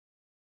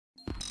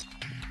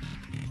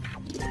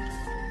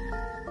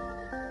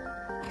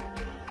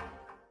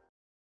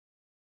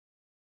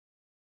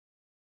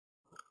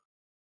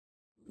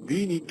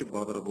we need to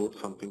bother about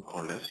something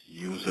called as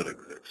user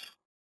exits.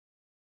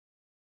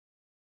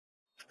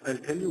 I'll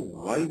tell you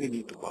why we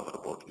need to bother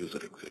about user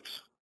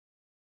exits.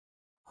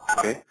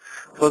 Okay,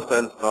 first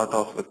I'll start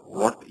off with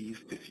what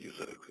is this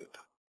user exit.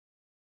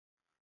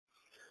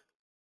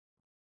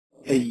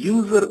 A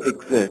user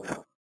exit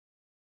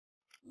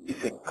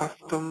is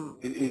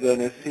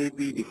an SAP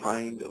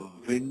defined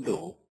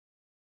window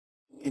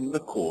in the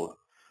code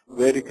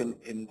where you can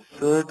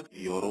insert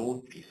your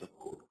own piece of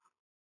code.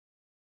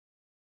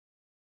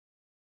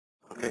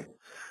 Okay,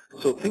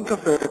 so think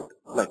of it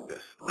like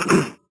this.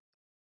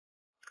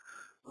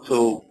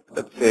 So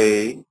let's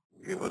say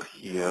we were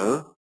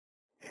here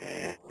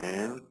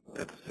and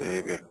let's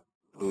say we're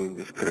doing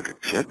this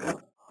credit check,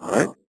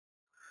 alright?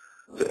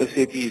 So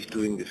SAP is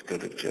doing this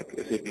credit check.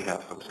 SAP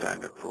has some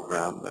standard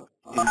program that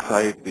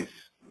inside this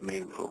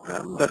main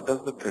program that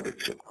does the credit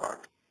check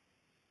part.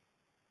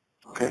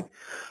 Okay.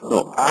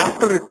 Now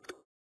after it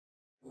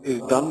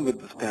is done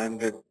with the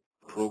standard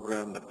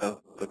program that does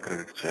the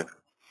credit check,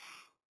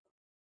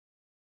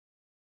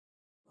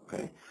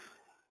 okay,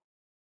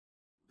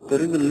 there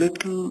is a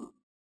little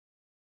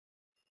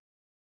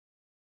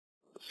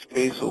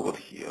space over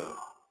here,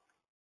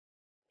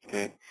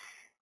 okay,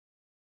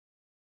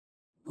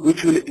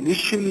 which will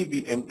initially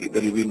be empty.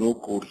 There will be no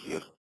code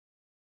here.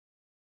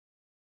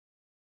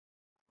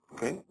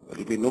 Okay, there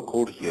will be no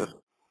code here.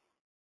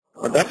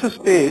 But that's a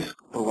space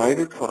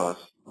provided for us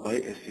by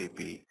SAP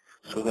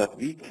so that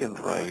we can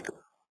write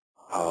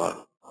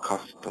our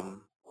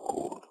custom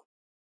code.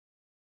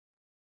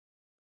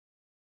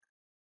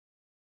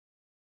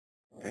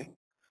 Okay.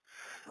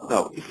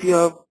 Now, if you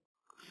have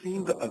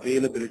seen the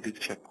availability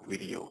check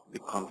video, the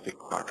config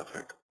part of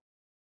it,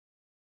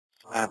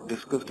 I have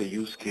discussed a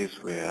use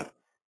case where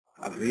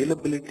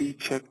availability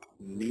check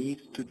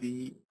needs to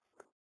be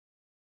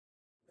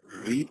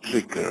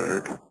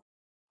re-triggered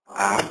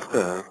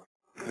after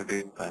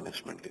credit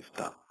management is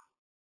done.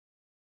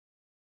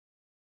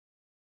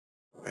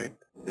 Right?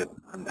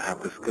 And I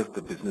have discussed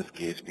the business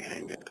case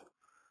behind it.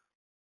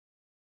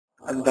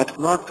 And that's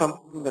not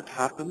something that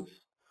happens.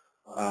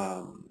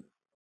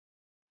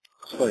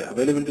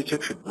 Availability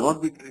check should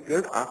not be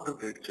triggered after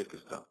credit check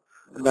is done.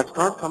 And that's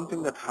not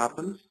something that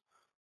happens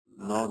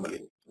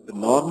normally. The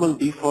normal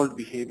default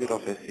behavior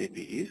of SAP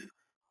is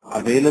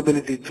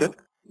availability check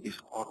is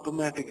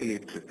automatically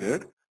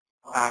triggered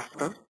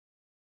after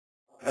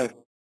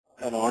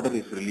an order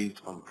is released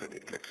from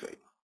credit, let's say.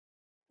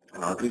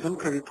 An order is on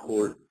credit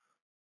hold,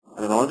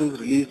 and an order is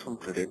released from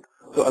credit,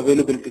 so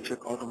availability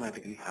check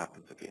automatically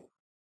happens again.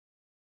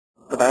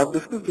 But I have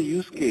discussed a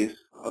use case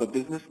or a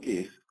business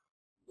case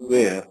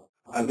where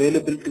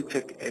availability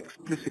check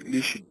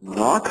explicitly should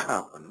not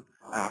happen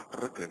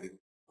after a credit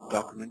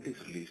document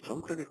is released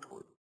from credit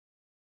hold.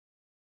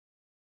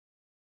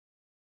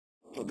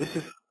 So this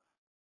is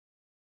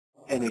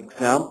an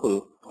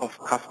example of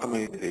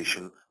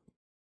customization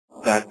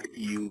that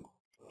you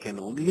can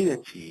only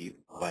achieve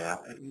via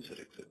a user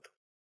exit.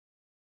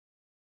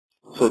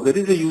 So there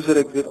is a user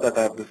exit that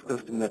I have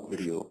discussed in that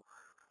video,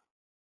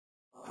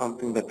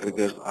 something that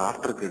triggers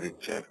after credit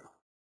check,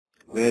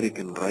 where you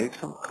can write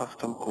some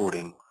custom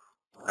coding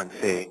and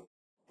say,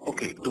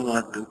 okay, do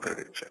not do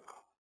credit check.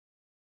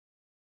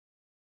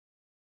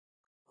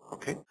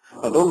 Okay.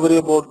 Now don't worry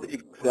about the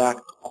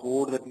exact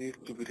code that needs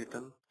to be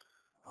written,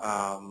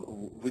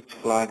 which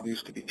flag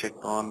needs to be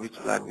checked on, which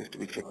flag needs to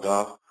be checked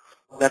off.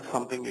 That's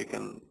something you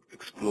can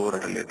explore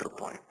at a later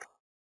point.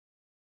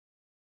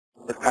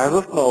 But as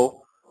of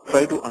now,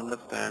 try to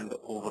understand the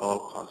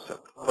overall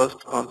concept.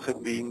 First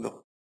concept being the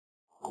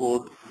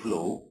code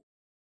flow,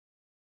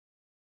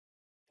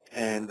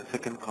 and the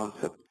second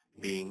concept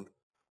being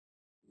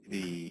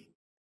the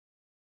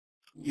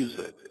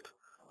user exit.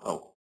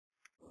 Now,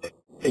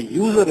 a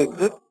user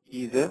exit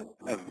is a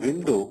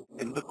window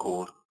in the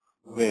code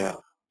where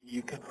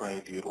you can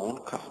write your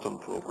own custom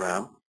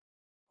program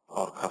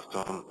or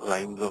custom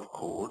lines of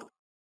code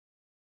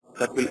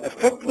that will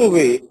affect the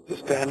way the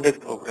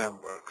standard program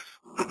works.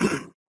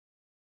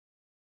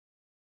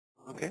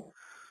 Okay.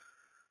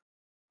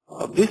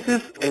 This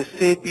is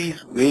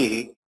SAP's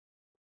way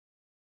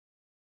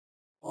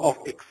of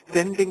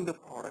extending the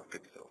product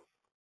itself.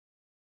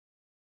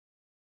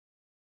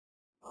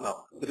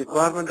 Now, the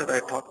requirement that I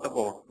talked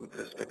about with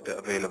respect to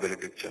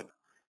availability check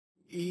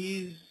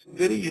is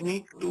very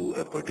unique to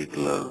a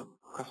particular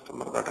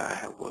customer that I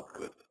have worked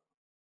with.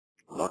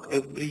 Not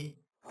every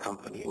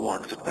company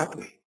wants it that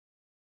way.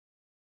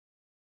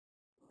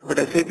 But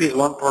SAP is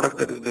one product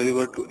that is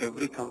delivered to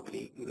every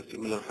company in a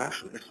similar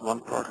fashion. It's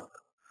one product.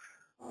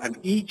 And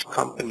each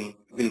company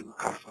will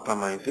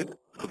customize it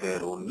to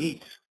their own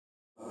needs.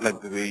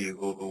 Like the way you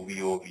go to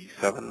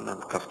VOV7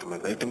 and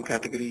customize item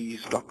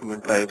categories,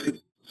 document types,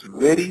 it's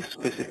very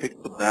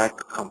specific to that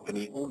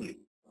company only.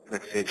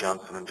 Let's say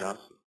Johnson &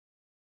 Johnson.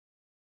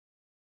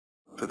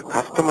 So the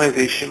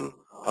customization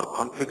or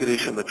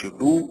configuration that you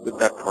do with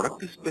that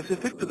product is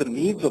specific to the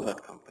needs of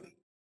that company.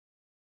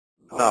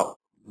 Now,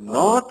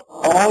 not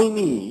all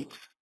needs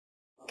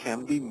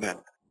can be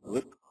met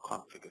with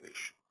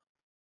configuration.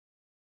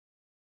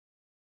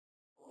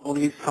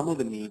 only some of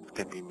the needs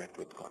can be met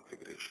with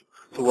configuration.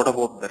 So what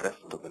about the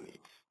rest of the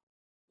needs?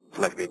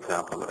 Like the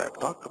example that I've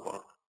talked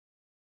about.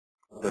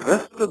 The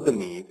rest of the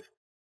needs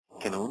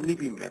can only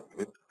be met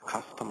with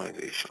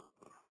customization.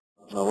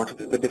 Now what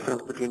is the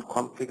difference between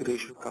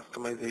configuration and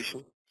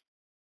customization?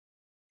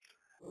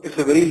 It's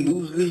a very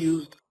loosely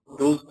used,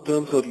 those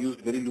terms are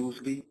used very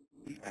loosely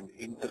and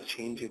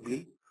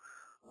interchangeably.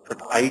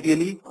 But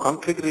ideally,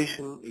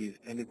 configuration is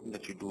anything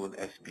that you do in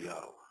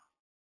SPRO.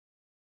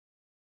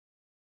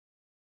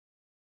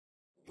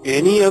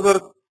 Any other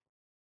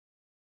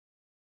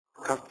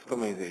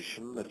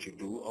customization that you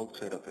do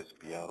outside of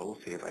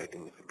SPRO, say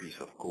writing a piece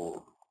of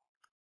code,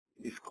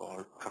 is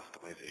called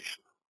customization.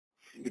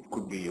 It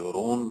could be your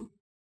own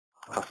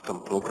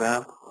custom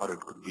program, or it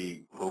could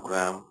be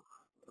programs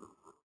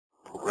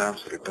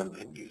written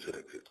in user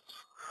exits,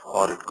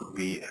 or it could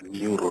be a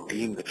new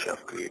routine that you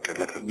have created,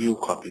 like a new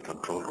copy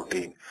control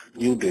routine,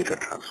 new data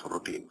transfer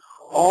routine.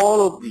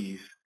 All of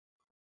these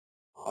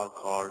are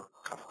called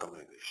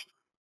customization.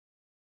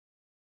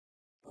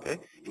 Okay?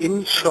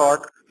 In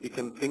short, you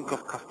can think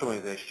of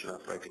customization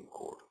as writing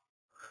code.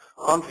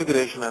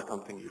 Configuration as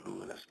something you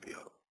do in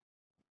SPRO.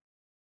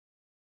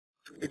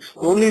 It's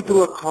only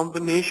through a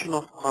combination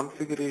of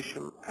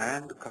configuration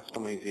and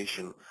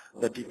customization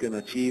that you can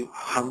achieve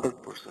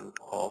 100%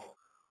 of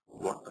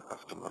what the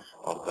customer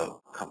or the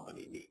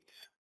company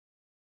needs.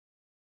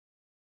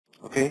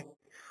 Okay?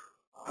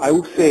 I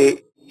would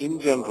say, in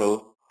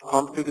general,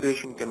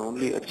 configuration can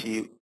only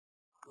achieve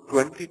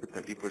 20 to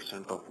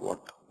 30% of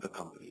what the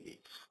company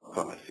needs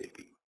from SAP.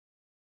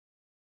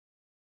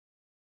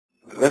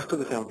 The rest of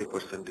the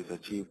 70% is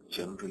achieved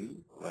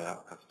generally via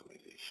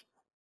customization.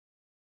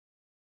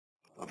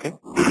 Okay?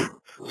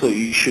 So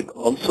you should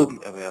also be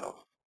aware of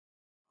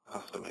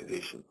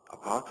customization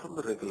apart from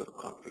the regular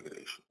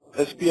configuration.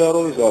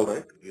 SPRO is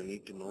alright, you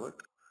need to know it,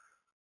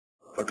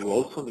 but you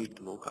also need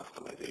to know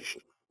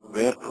customization.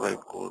 Where to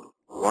write code,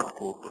 what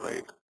code to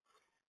write,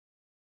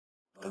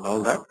 and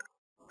all that.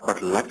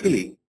 But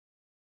luckily,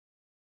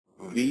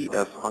 we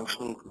as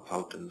functional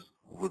consultants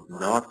would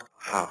not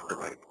have to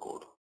write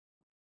code.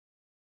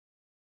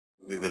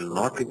 We will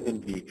not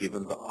even be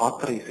given the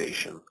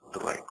authorization to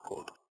write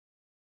code.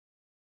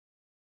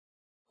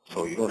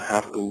 So you don't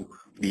have to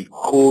be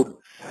code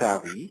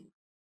savvy,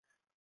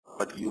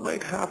 but you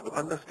might have to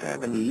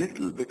understand a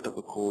little bit of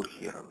the code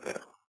here and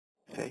there.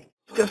 Okay?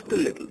 Just a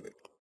little bit.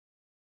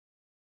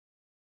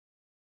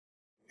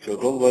 So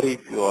don't worry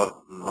if you are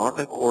not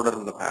a coder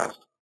in the past.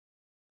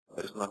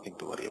 There is nothing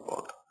to worry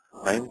about.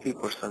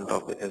 90%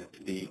 of the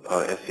SD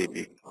or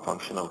SAP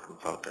functional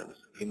consultants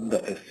in the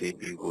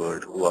SAP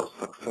world who are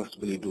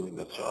successfully doing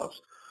the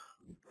jobs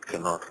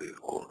cannot read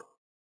code.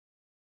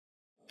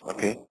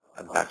 Okay?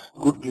 And that's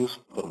good news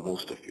for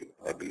most of you,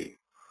 I believe,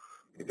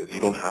 because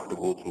you don't have to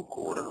go through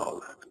code and all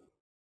that.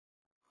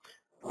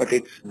 But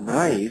it's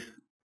nice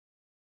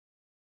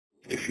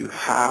if you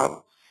have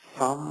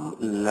some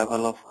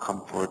level of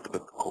comfort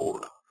with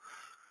code,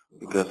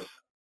 because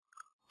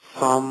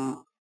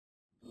some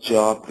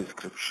job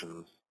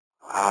descriptions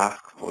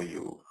ask for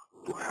you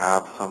to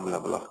have some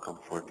level of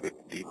comfort with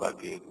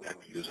debugging and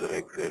user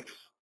exits.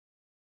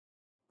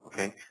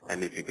 Okay,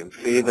 and if you can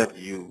say that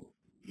you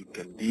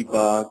can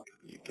debug,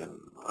 you can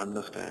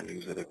understand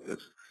user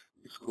exits,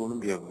 it's going to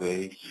be a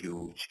very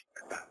huge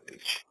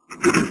advantage.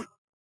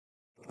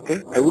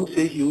 Okay, I wouldn't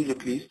say huge,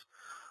 at least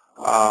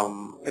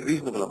a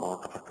reasonable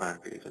amount of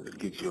advantage, and it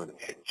gives you an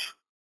edge.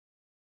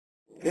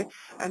 Okay,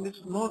 and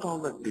it's not all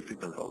that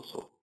difficult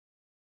also.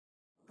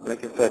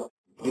 Like I said,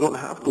 you don't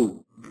have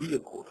to be a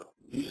coder.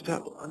 You just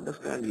have to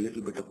understand a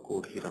little bit of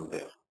code here and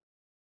there.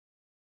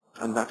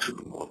 And that should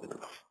be more than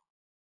enough.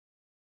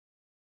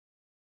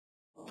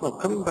 Now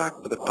coming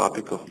back to the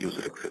topic of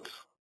user exits.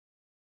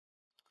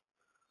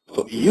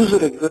 So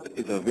user exit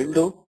is a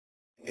window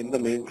in the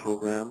main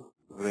program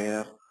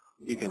where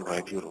you can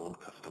write your own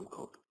custom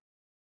code.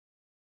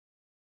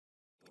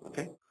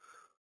 Okay?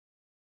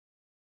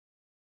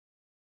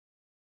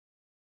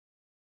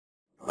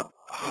 Now,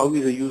 how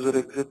is a user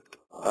exit?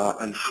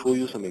 I'll show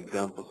you some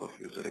examples of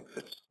user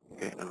exits,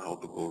 okay, and how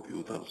to go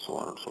view them, so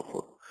on and so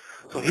forth.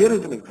 So here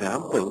is an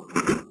example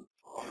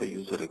of a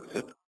user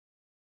exit.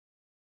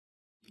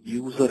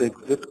 User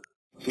exit,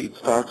 see, it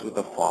starts with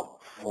a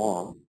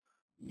form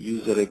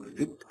user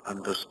exit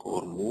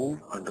underscore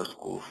move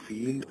underscore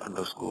field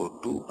underscore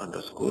to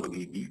underscore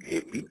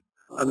VBAP,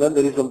 and then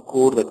there is some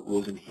code that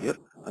goes in here,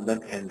 and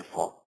then end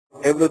form.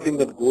 Everything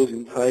that goes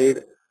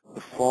inside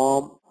the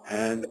form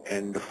and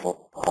end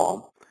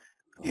form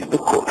is the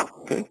code.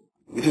 Okay,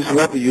 this is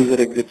where the user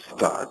exit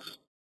starts,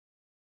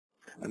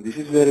 and this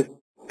is where it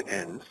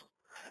ends,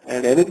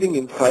 and anything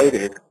inside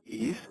it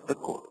is the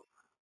code.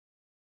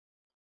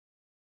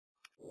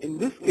 In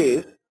this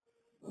case,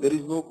 there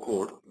is no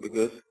code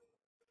because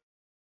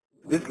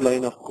this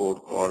line of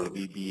code called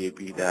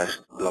VBAP dash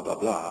blah blah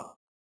blah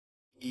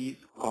is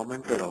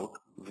commented out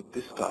with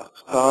this star.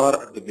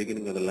 Star at the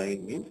beginning of the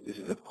line means this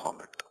is a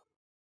comment.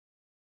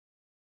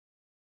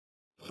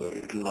 So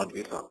it will not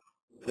be run.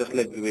 Just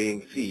like the way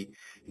in C,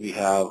 we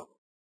have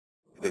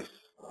this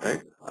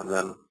right? And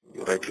then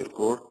you write your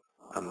code,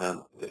 and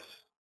then this.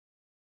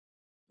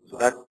 So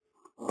that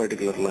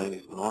particular line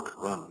is not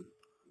run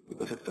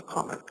because it's a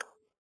comment.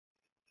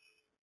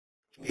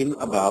 In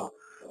ABAP,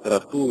 there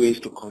are two ways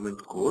to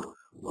comment code.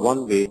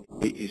 One way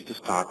is to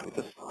start with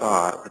a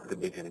star at the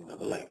beginning of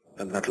the line,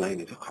 and that line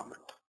is a comment.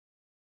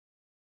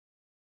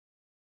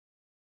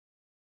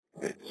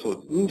 Okay.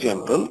 So in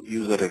general,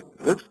 user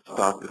exit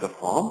start with a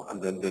form,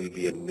 and then there will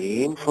be a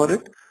name for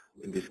it.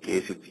 In this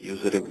case, it's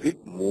user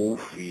exit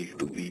move field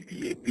to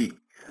VBAP.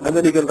 And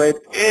then you can write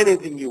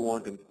anything you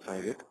want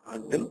inside it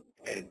until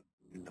end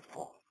in the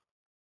form.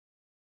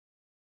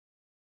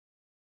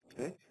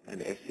 Okay?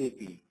 And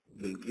SAP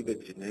will give a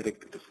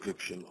generic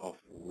description of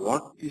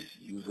what this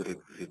user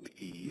exit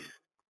is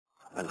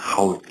and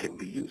how it can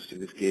be used. In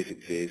this case,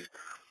 it says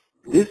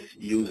this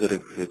user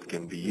exit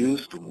can be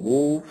used to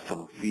move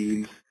some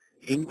fields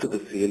into the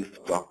sales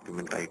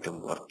document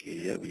item work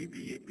area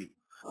VBAP.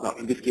 Now,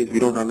 in this case, we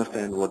don't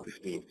understand what this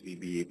means.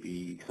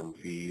 VBAP, some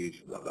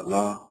fields, blah, blah,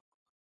 blah.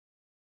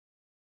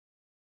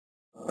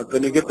 But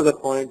when you get to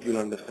that point, you'll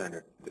understand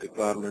it. The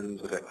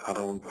requirements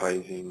around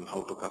pricing,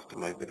 how to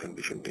customize the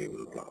condition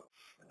table, blah,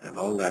 and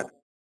all that,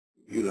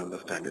 you'll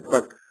understand it.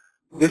 But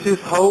this is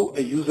how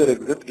a user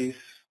exit is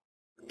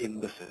in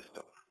the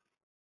system.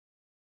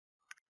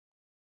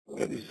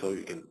 Okay, this is how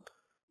you can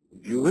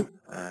view it,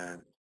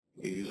 and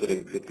a user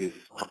exit is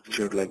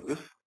structured like this: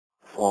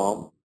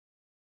 form,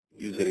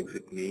 user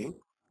exit name,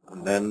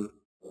 and then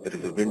there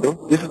is a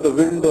window. This is the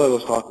window I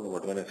was talking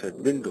about when I said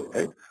window,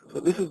 right?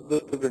 So this is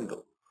the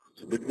window.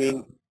 So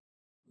between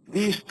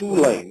these two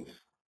lines,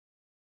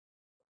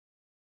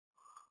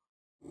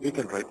 you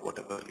can write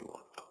whatever you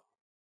want,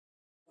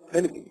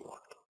 anything you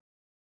want,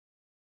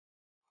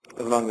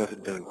 as long as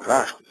it doesn't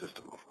crash the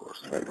system, of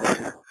course,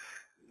 right?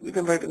 You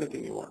can write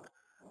anything you want,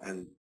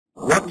 and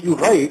what you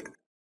write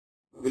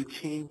will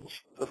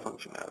change the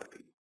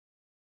functionality.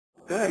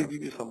 Then I'll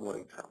give you some more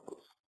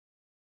examples.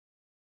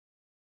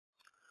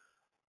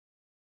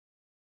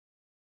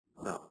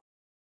 Now,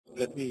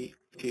 let me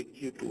take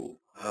you to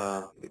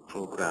the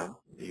program,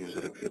 the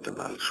user exit, and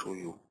I'll show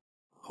you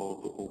how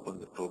to open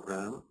the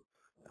program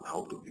and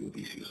how to view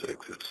these user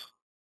exits.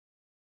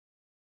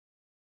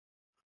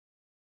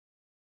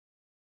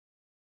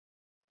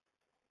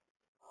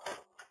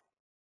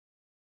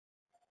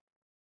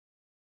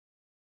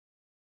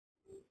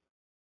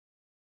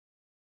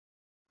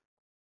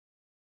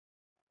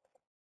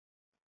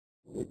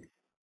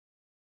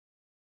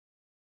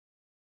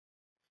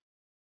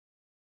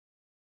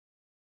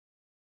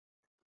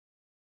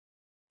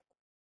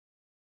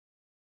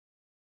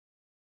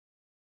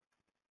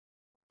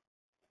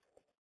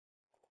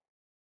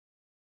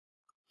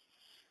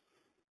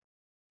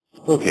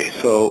 Okay,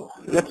 so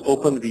let's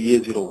open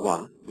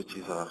VA01, which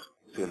is our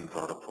sales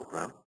order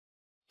program,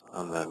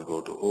 and then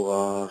go to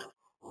OR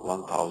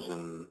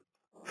 101000,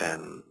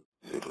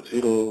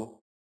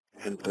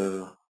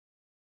 enter,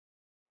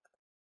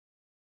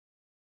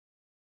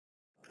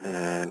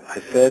 and I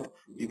said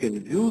you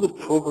can view the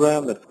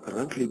program that's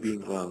currently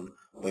being run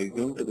by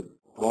going to the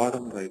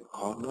bottom right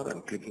corner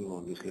and clicking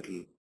on this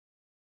little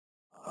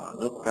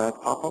notepad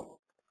pop-up.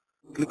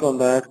 Click on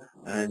that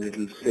and it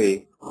will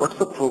say what's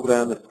the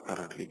program that's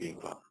currently being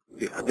run.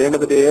 See, at the end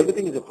of the day,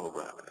 everything is a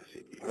program in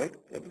SAP, right?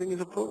 Everything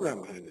is a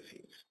program behind the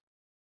scenes.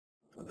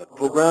 And that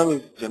program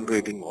is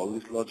generating all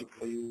this logic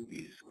for you,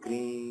 these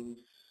screens,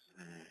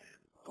 and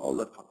all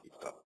that funky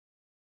stuff.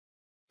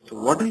 So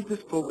what is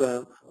this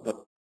program that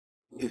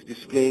is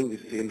displaying the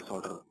sales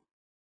order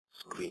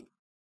screen?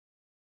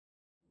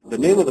 The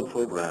name of the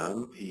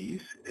program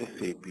is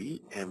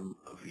SAP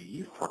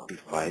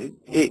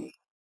MV45A.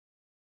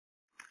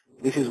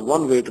 This is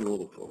one way to know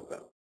the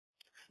program.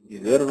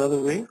 Is there another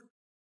way?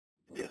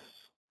 Yes.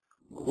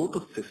 Go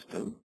to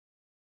System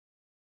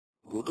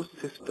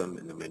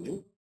in the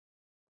menu,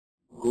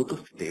 go to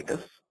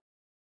Status,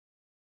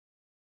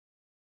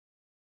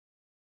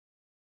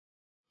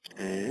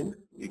 and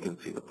you can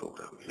see the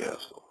program here.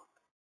 So,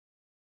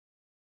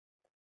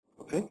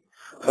 okay.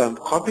 So I'm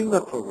copying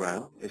that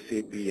program,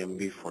 SAP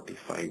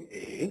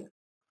MV45A,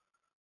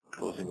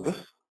 closing this.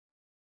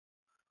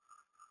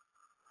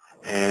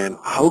 And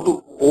how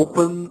to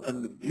open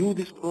and view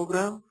this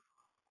program?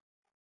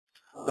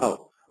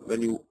 Now,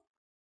 when you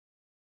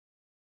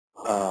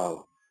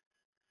go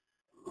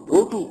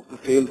to the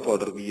sales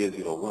order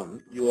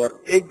VA01, you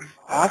are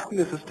asking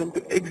the system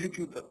to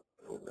execute the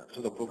program.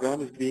 So the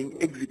program is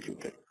being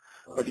executed.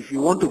 But if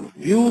you want to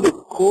view the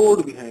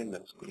code behind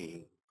that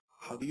screen,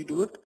 how do you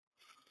do it?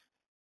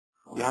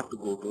 You have to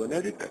go to an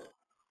editor,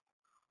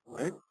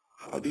 right?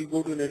 How do you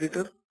go to an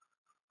editor?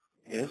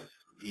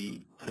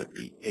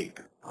 SE38.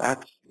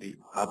 That's the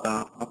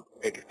ABAP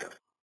editor.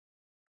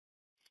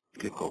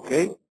 Click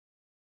OK.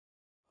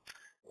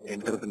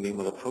 Enter the name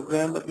of the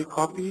program that we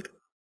copied.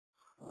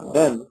 And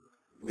then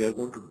we are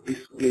going to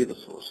display the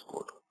source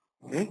code,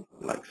 okay,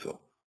 like so.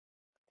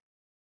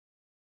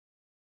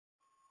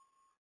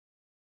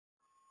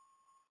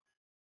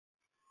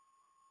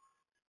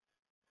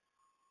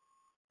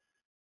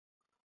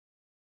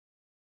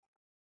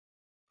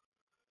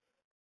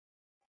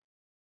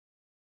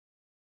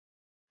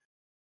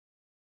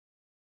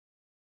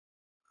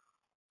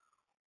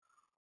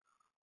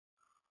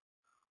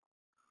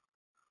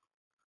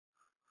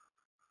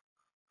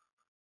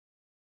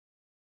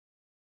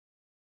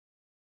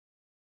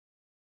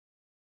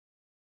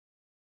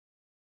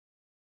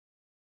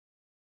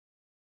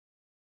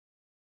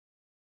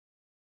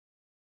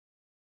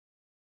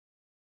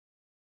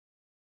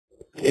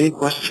 Any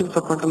questions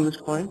up until this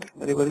point?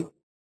 Anybody?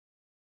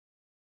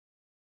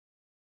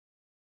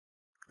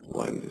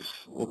 While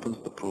this opens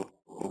the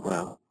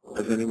program,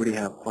 does anybody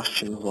have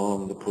questions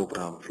on the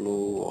program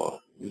flow or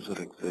user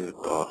exit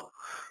or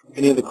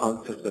any of the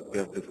concepts that we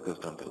have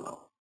discussed until now?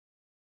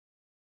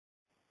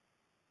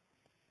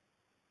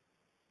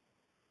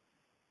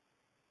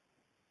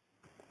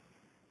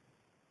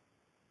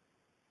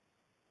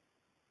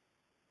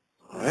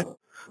 Alright,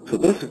 so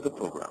this is the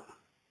program.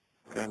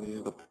 Okay, this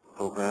is the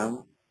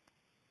program,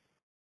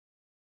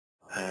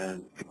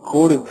 and the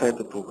code inside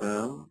the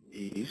program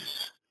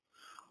is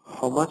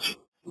how much?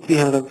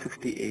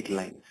 368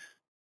 lines.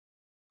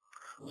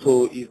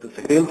 So is the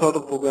sales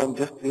order program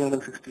just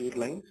 368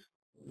 lines?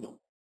 No.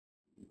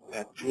 The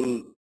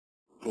actual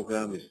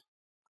program is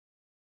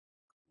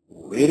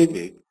very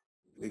big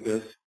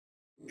because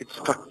it's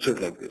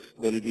structured like this.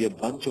 There will be a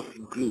bunch of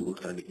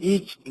includes, and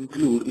each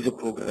include is a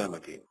program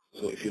again.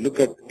 So if you look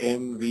at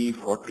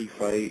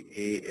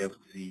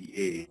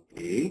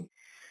MV45AFCA,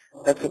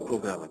 that's a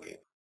program again.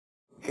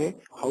 Okay,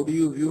 how do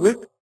you view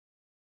it?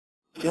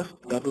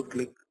 Just double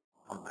click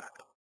on that.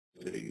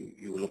 So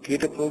you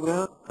locate a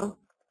program,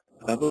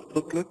 double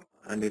click,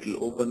 and it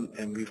will open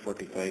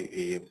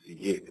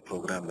MV45AFCA, the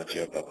program that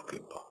you have double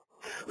clicked on.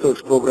 So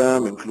it's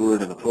program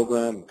included in a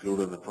program,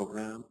 included in a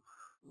program,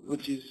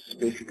 which is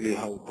basically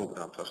how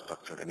programs are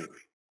structured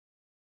anyway.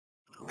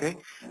 Okay,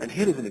 and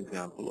here is an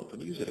example of a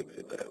user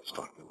exit that I was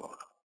talking about.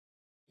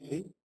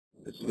 See,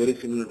 it's very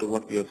similar to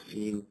what we have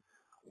seen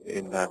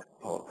in that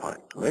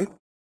PowerPoint, right?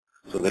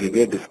 So there will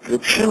be a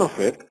description of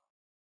it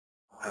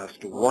as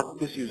to what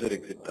this user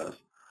exit does,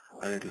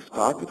 and it will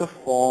start with a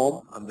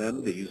form and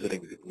then the user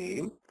exit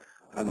name,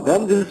 and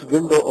then this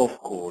window of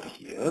code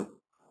here,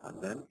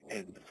 and then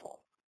end the form.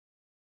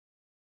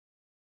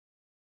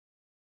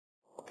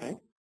 Okay,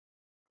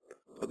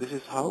 so this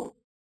is how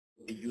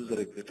the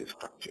user exit is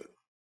structured.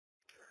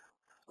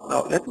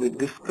 Now let me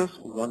discuss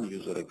one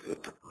user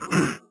exit.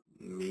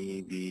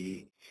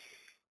 Maybe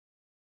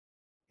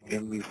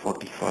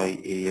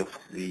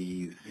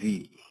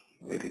MV45AFZZ.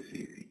 Where is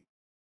ZZ?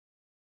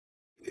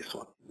 This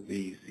one,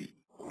 ZZ.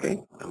 Okay,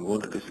 I'm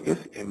going to discuss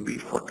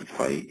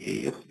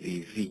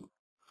MV45AFZZ.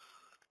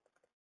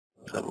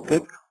 Double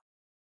click.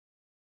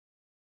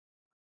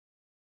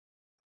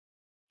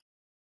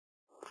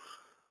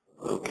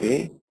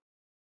 Okay,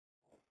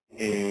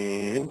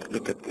 and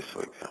look at this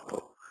for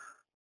example.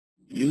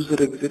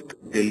 User exit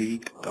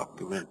delete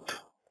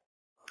document.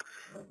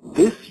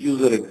 This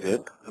user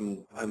exit,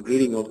 I'm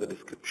reading out the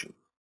description.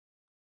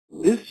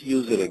 This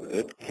user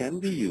exit can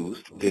be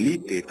used to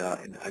delete data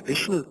in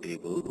additional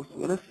tables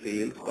when a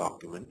sales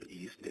document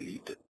is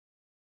deleted.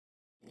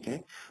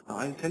 Okay, now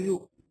I'll tell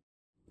you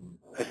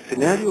a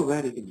scenario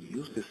where you can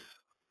use this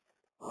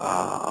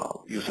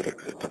user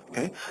exit.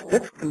 Okay,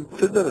 let's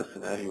consider a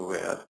scenario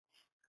where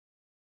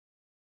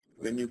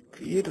when you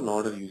create an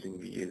order using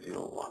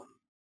VA01,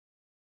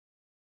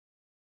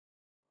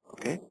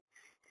 okay,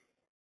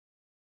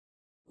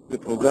 the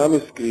program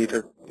is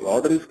created, the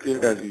order is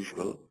created as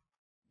usual,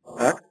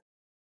 but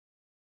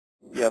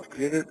we have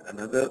created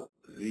another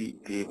Z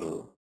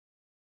table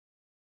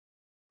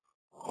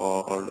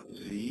called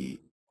Z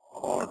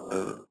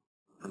order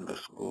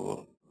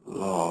underscore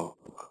log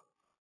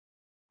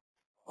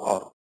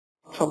or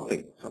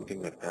something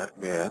like that,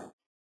 where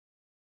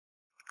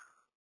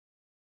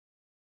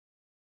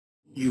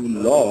you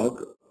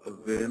log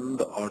when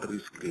the order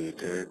is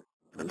created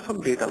and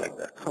some data like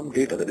that, some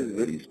data that is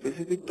very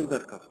specific to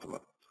that customer.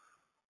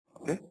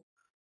 Okay,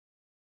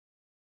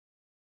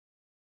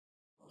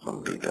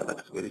 some data that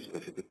is very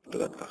specific to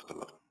that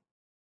customer.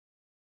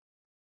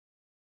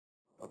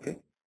 Okay,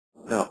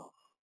 now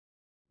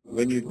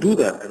when you do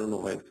that, I don't know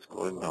why it's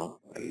going down,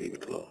 I'll leave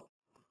it alone.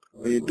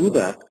 When you do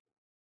that,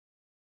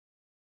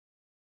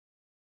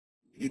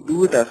 you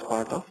do it as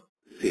part of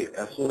save.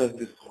 As soon as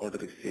this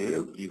order is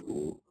saved, you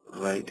go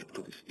right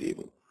to this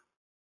table.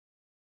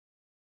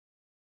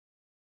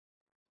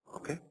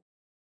 Okay,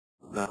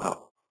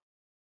 now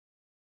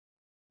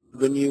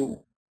when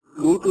you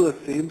go to a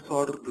sales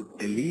order to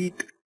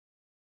delete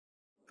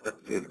that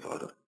sales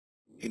order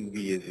in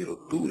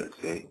VA02, let's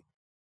say,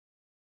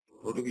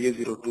 go to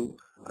VA02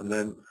 and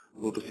then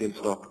go to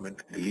sales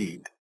document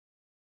delete.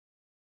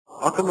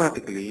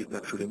 Automatically,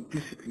 that should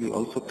implicitly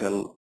also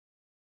tell,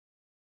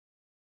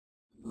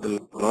 the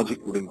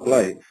logic would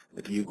imply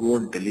that you go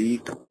and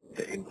delete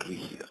the entry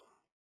here.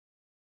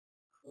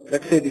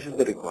 Let's say this is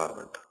the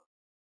requirement.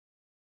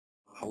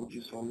 How would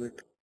you solve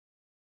it?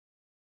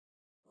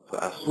 So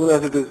as soon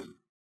as it is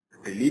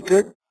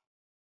deleted,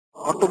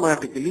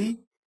 automatically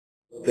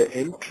the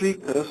entry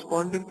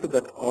corresponding to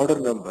that order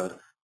number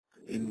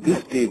in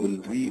this table,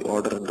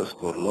 reorder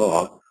underscore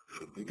log,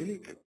 should be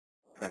deleted.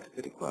 That's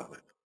the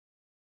requirement.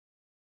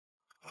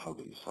 How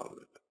do you solve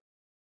it?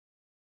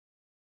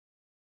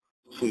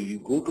 So you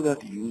go to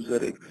that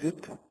user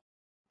exit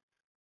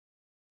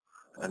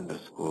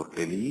underscore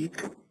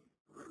delete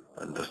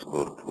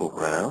underscore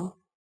program,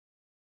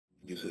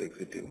 user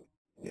exit in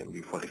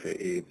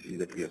MV45AFC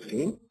that we have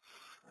seen,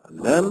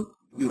 and then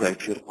you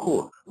write your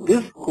code.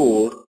 This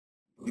code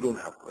You don't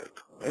have to write,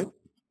 right?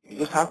 You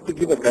just have to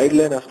give a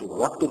guideline as to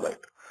what to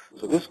write.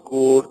 So this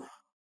code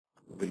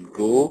will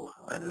go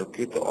and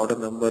locate the order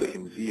number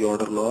in Z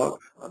order log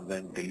and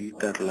then delete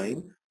that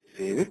line,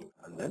 save it,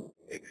 and then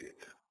exit.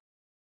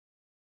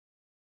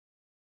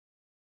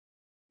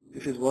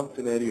 This is one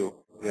scenario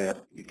where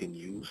you can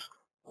use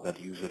that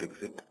user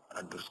exit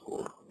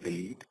underscore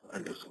delete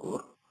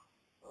underscore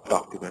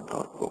document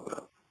or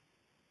program.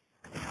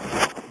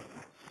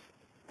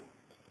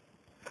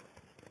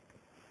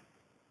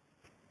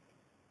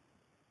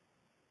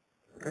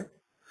 Okay?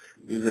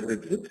 User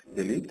exit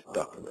delete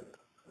document.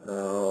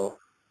 Now,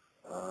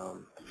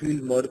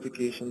 field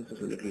modifications is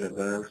a little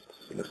advanced,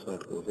 so let's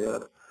not go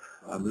there.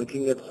 I'm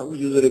looking at some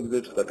user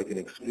exits that I can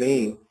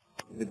explain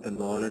with the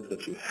knowledge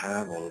that you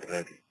have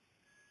already.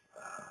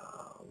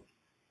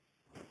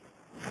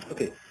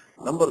 Okay,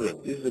 number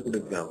range. This is a good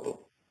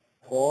example.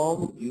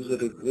 Form user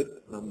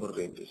exit number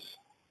ranges.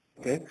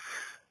 Okay.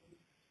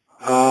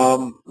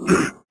 I'll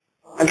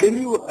tell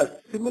you a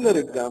similar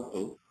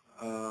example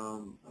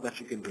that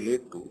you can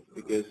relate to,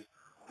 because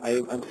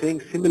I'm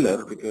saying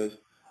similar because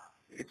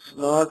it's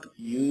not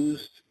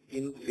used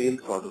in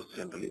sales orders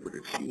generally, but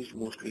it's used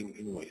mostly in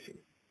invoicing.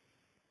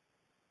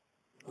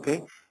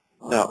 Okay.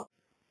 Now,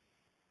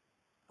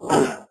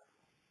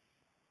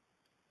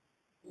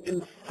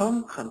 in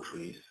some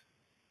countries,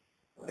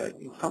 there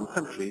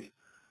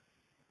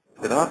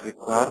are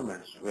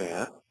requirements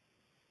where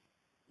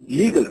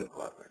legal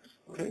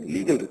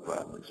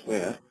requirements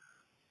where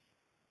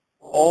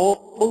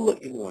all the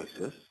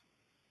invoices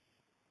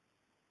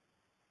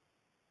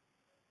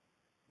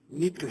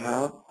need to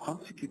have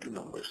consecutive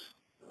numbers.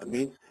 That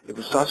means if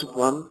it starts with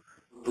 1,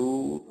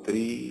 2,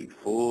 3,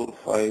 4,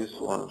 5,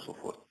 so on and so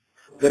forth.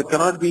 There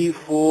cannot be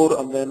 4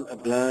 and then a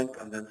blank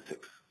and then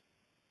 6.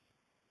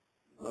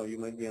 Now you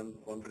might be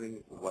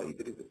wondering why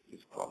there is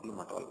this problem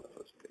at all in the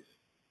first place.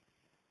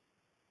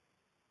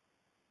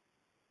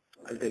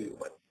 I'll tell you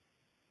why.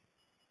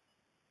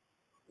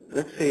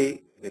 Let's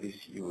say there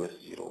is US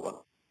 01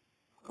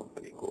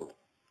 company code,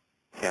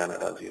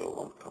 Canada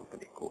 01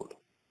 company code.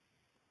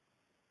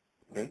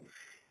 Okay?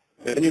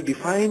 When you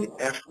define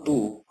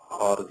F2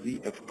 or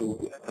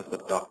ZF2 as the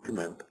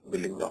document,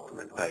 billing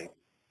document type,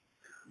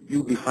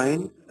 you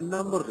define a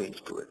number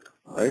range to it,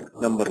 right?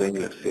 Number range,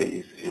 let's say,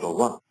 is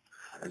 01.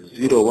 And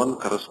 01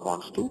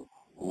 corresponds to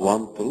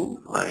 1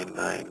 through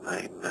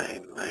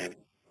 99999,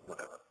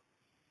 whatever.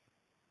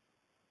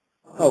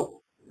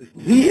 Now,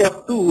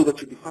 ZF2 that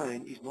you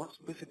define is not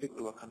specific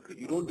to a country.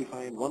 You don't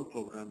define one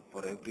program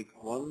for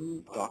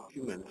one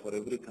document for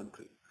every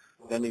country.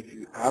 Then if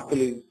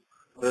Apple is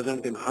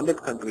present in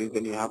 100 countries,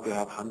 then you have to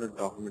have 100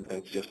 document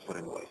types just for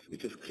invoice,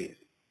 which is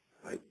crazy,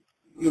 right?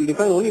 You'll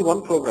define only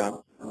one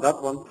program, and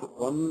that one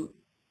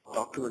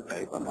document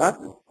type, and that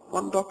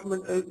one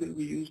document type will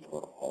be used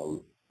for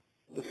all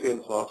the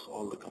sales orgs,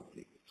 all the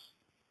companies.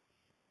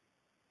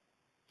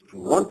 If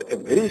you want a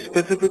very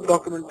specific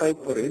document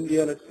type for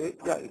India, let's say,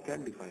 yeah, you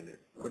can define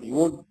it. But you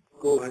won't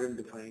go ahead and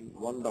define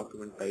one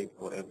document type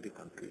for every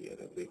country or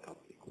every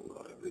company code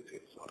or every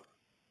sales org.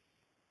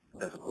 It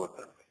doesn't work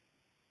that way.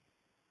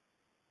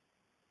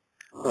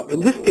 Now, in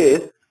this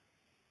case,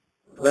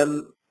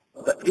 when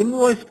the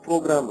invoice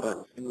program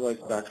runs, invoice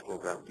batch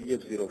program,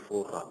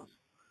 DF04 runs,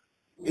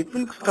 it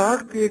will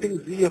start creating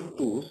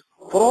ZF2s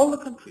for all the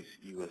countries,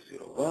 US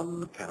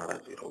 01,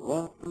 Canada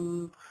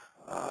 01,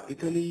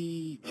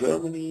 Italy,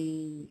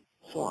 Germany,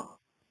 so on.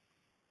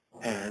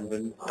 And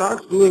when it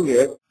starts doing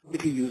it,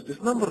 it will use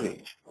this number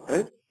range,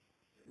 right?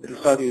 It will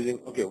start using,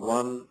 okay,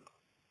 1,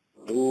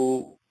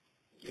 2,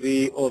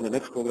 3, oh, the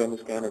next program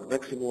is Canada,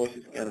 next invoice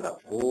is Canada,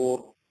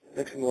 4,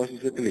 next invoice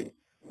is Italy,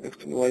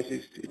 next invoice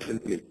is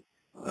Italy,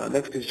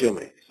 next is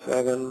Germany,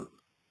 7,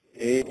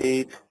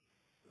 8,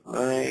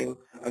 9,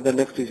 and the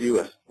next is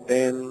US,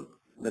 10,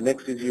 the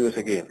next is US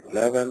again,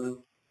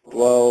 11,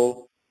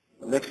 12,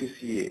 the next is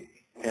CA,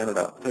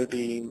 Canada,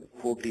 13,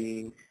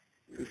 14,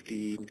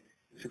 15,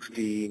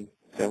 16,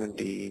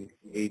 17,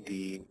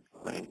 18,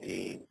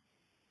 19.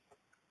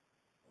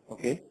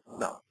 Okay,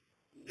 now,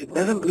 it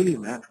doesn't really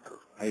matter,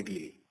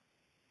 ideally.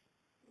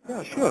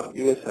 Yeah, sure,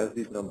 US has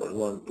these numbers,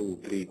 1, 2,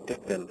 3,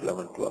 10,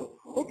 11, 12.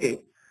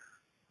 Okay,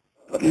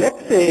 but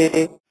let's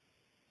say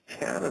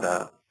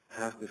Canada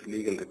has this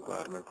legal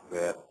requirement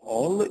where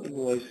all the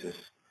invoices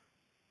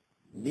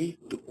need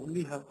to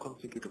only have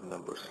consecutive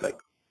numbers. Like,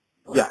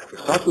 yeah, if it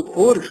starts with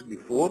 4, it should be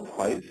 4,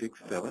 5, 6,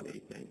 7,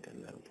 8, 9, 10,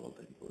 11, 12,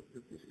 13, 14,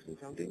 15, 16,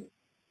 17,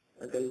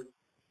 until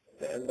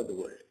the end of the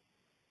world.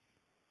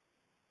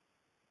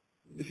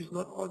 This is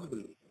not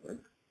possible, right?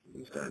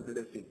 In standard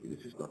SAP,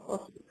 this is not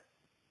possible.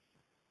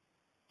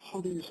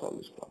 How do you solve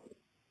this problem?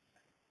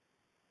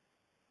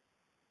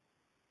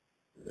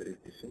 Very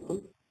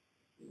simple.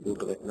 Go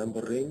to that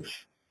number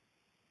range,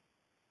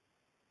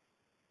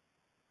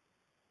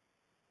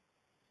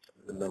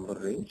 the number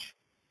range,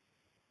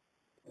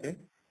 okay?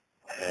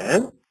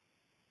 And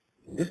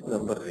this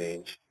number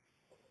range,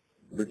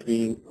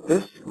 between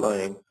this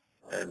line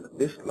and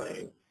this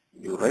line,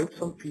 you write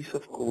some piece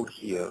of code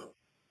here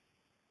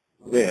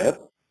where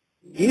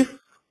if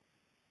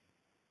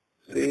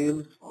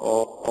sales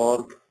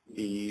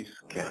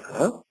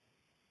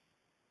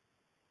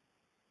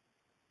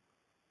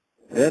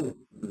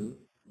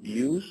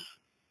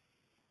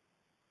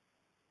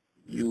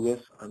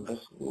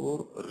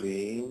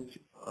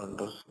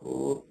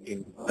underscore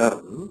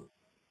intern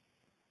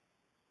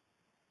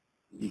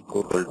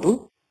equal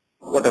to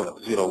whatever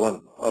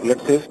 01, or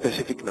let's say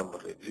specific number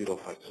range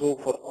 05. So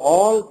for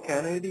all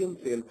Canadian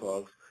sales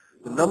orgs,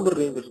 the number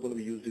range that's going to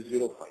be used is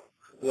 05.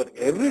 So that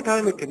every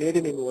time a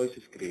Canadian invoice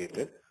is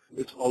created,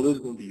 it's always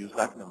going to use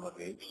that number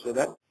range, so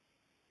that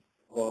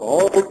for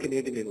all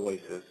Canadian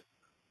invoices,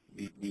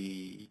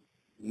 the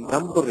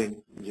number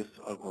ranges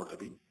are going to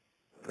be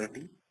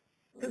pretty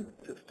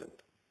consistent.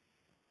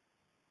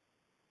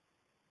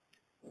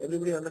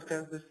 Everybody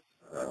understands this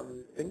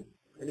thing?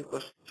 Any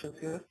questions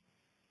here?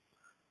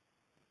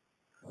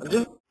 I'm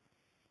just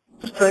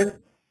trying to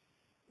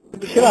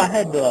Sure, I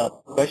had a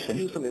question.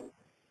 use some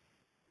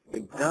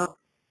examples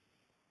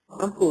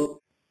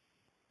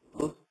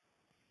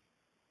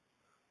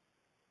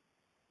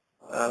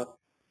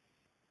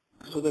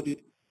so that you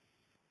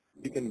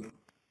can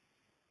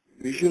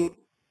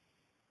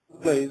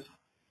visualize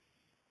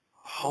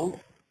how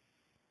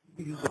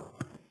the user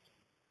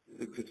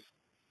exists.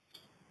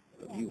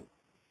 You.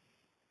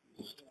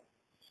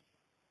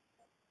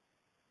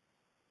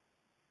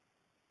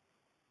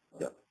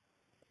 Yeah.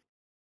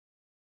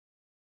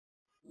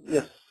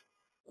 Yes.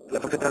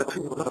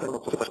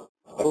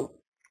 Hello?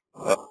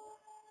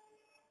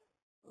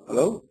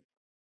 Hello?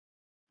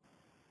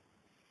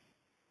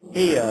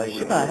 Hey,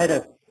 Shiva, I had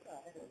a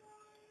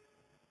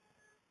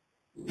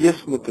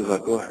Yes, Murtaza,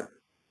 go ahead.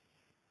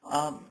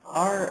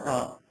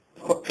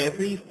 for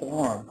every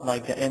form,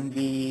 like the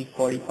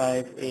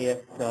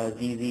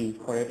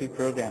MV45AFZZ for every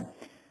program,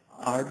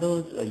 are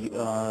those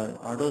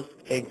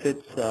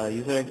exits,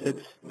 user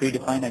exits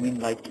predefined? I mean,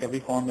 like every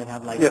form will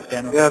have like Yes,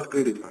 10 or they are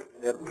predefined.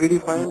 They are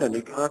predefined and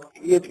you cannot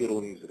create your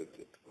own user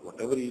exit.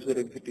 Whatever user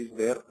exit is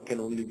there can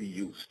only be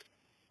used.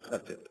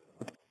 That's it.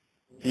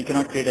 you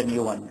cannot create a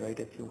new one, right?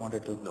 If you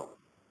wanted to. No.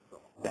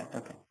 Yeah,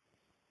 okay.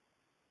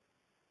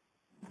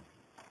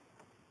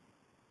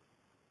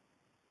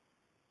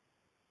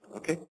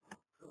 Okay.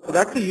 So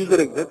that's the user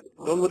exit.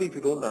 Don't worry if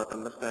you don't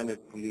understand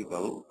it fully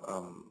well.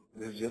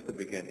 This is just the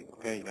beginning.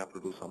 Okay, you have to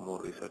do some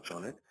more research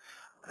on it,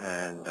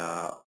 and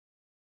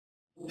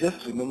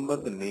just remember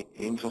the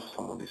names of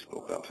some of these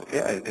programs.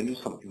 Okay, I'll tell you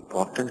some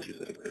important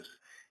user exits.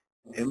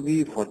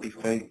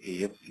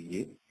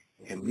 MV45AFCA,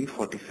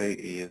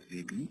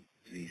 MV45AFZB,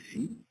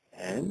 ZC,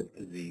 and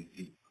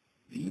ZZ.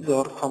 These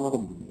are some of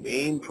the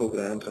main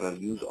programs that are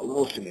used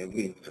almost in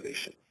every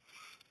installation.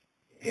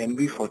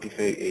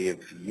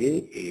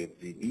 MV45AFCA,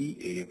 AFZB,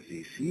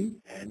 AFZC,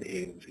 and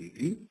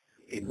AFZD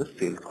in the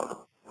sales order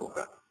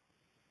program.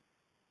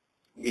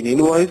 In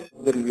invoice,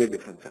 there will be a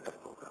different set of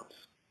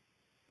programs.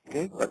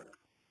 Okay, but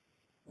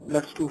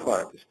that's too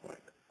far at this point.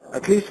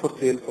 At least for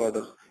sales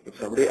orders, if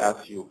somebody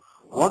asks you,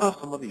 what are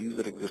some of the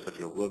user exits that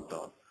you have worked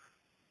on?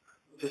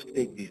 Just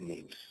take these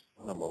names,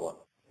 number one.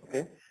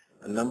 Okay,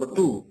 and number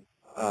two,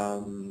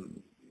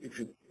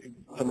 if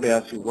somebody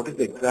asks you, what is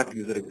the exact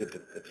user exit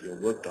that you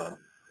have worked on?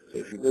 So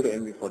if you go to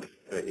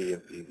MV45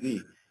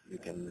 AFCZ, you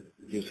can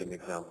use some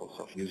examples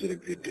of user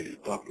exit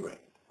delete document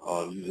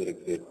or user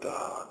exit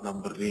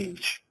number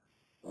range.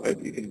 Right?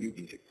 You can give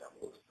these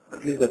examples.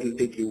 At least that will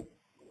take you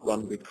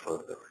one bit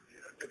further.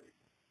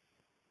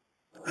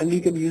 And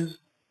you can use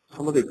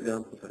some of the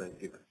examples that I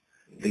given.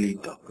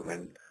 Delete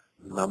document,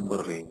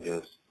 number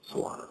ranges,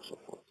 so on and so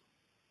forth.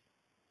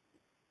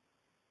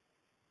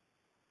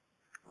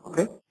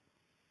 Okay?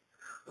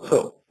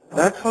 So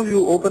that's how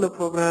you open a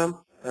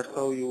program. That's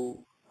how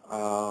you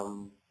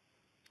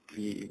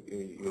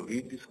you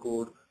read this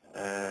code,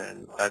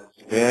 and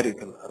that's where you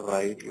can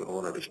write your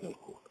own additional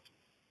code.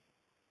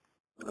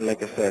 And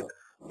like I said,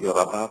 your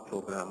ABAP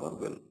programmer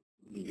will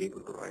be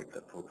able to write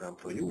that program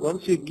for you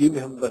once you give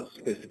him the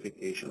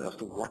specification as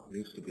to what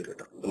needs to be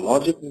written. The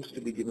logic needs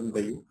to be given by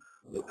you.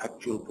 The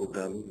actual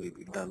programming will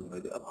be done by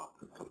the ABAP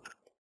consultant.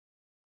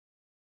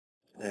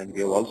 And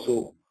we have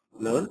also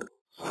learned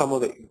some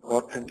of the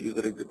important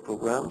user exit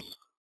programs,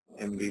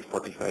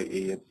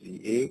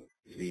 MV45AFZA,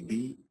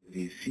 ZB,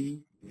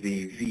 ZC,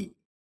 ZZ.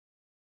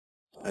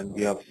 And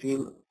we have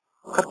seen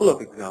a couple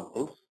of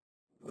examples,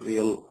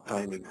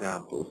 real-time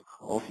examples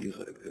of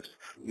user exits.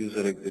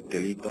 User exit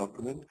delete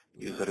document,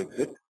 user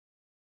exit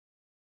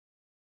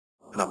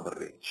number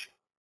range.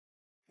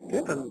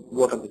 Okay, and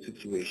what are the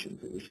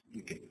situations in which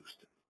you can use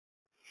them.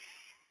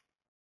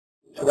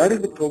 So that is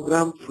the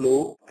program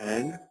flow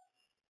and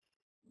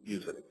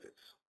user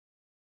exits.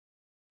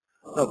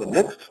 Now the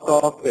next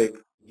topic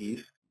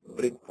is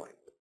breakpoint.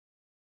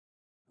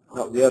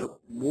 Now we are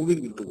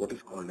moving into what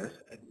is called as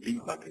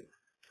debugging.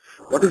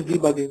 What is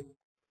debugging?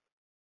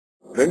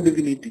 When do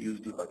we need to use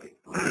debugging?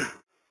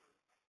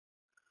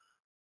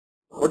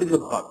 What is a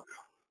bug?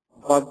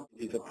 Bug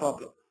is a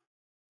problem.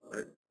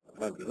 Right? A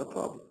bug is a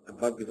problem. A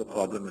bug is a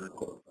problem in a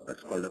code.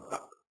 That's called a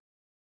bug.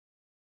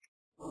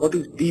 What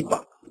is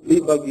debug?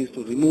 Debug is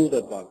to remove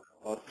the bug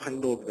or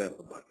find out where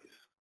the bug is.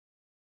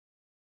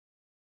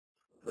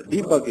 So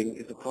debugging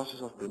is the process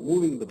of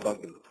removing the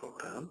bug in the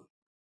program.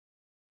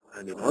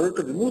 And in order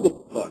to remove the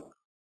bug,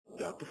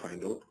 you have to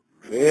find out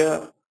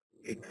where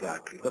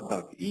exactly the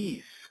bug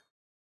is.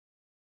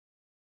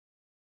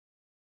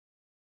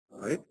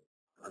 Right?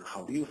 And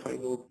how do you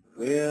find out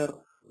where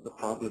the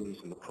problem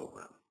is in the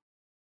program?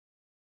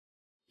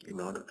 In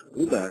order to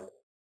do that,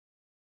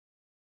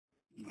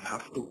 you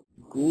have to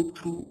go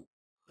through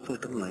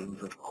certain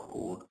lines of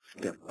code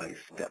step by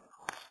step.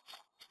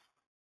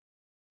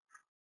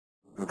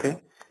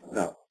 Okay?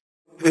 Now,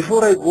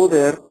 before I go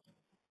there,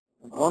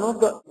 one of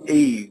the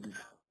aids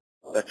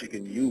that you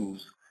can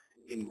use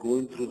in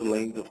going through the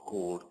lines of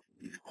code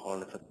is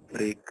called as a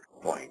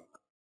breakpoint.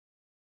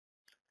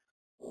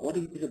 What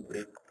is a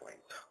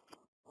breakpoint?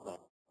 Now,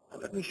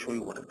 let me show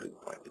you what a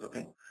breakpoint is,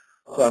 okay?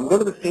 So I'm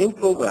going to the same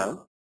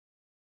program,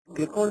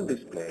 click on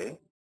display,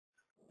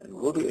 and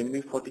go to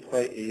MB45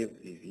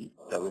 AFZZ,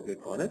 double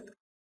click on it,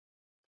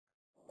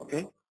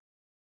 okay?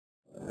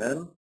 And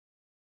then,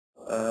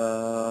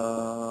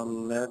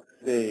 let's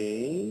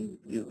say,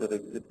 user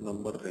exit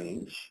number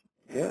range,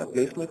 okay? I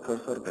place my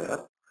cursor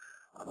there,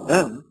 and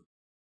then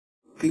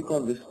click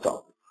on this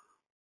stop,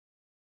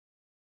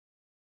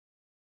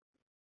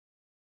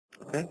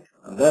 okay?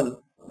 And then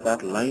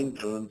that line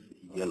turns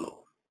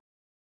yellow.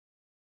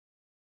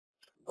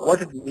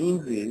 What it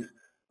means is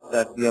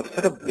that we have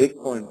set a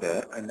breakpoint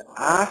there and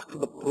asked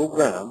the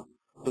program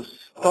to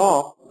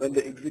stop when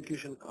the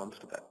execution comes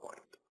to that point.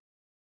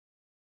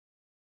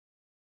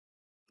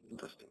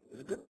 Interesting,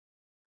 isn't it?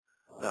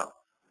 Now,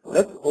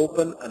 let's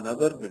open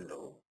another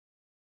window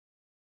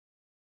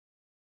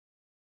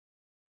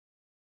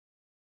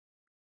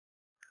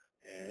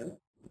and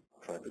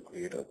try to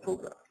create a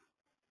program.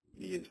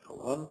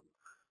 BH1,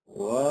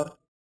 OR,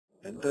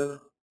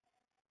 enter,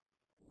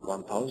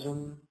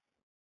 1000,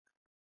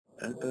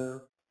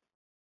 enter,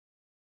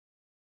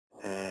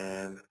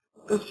 and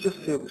let's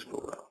just save this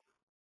program.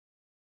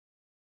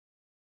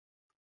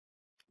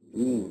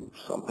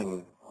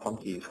 Something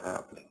funky is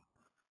happening.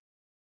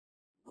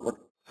 What's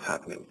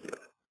happening here?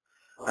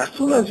 As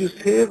soon as you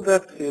save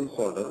that sales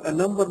order, a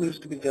number needs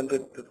to be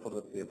generated for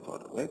the sales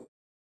order, right?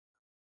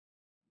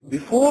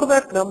 Before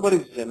that number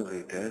is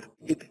generated,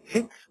 it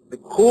hits the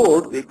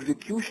code, the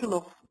execution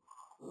of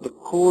the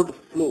code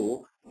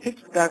flow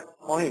hits that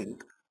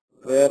point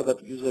where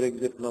that user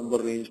exit number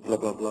range, blah,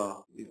 blah,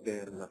 blah, is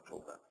there in that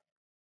program.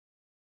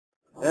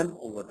 Then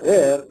over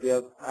there, we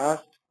have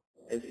asked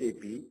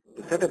SAP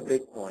to set a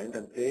breakpoint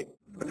and say,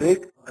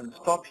 break and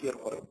stop here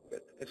for a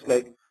bit. It's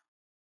like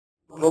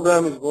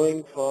program is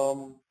going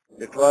from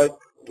Detroit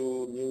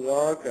to New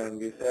York, and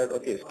we said,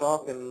 okay,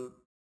 stop in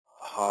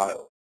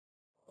Ohio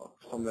or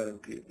somewhere in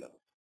Cleveland.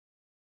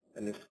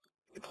 And it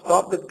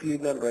stopped at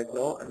Cleveland right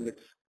now, and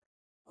it's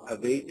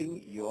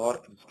awaiting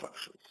your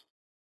instructions.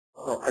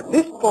 Now, at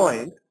this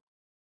point,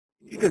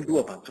 you can do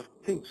a bunch of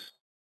things.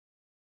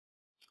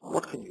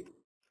 What can you do?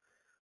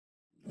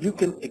 You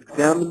can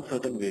examine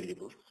certain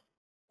variables,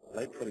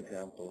 like for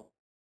example,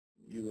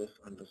 US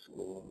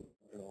underscore,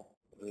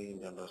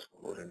 range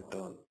underscore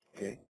return.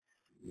 Okay,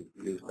 you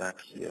place that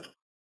here.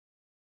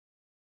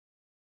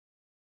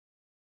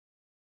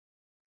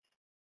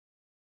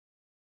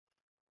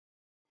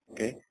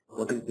 Okay,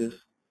 what is this?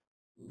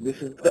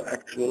 This is the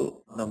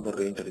actual number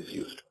range that is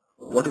used.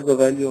 What is the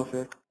value of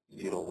it?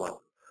 0, 1.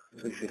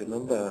 So if you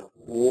remember,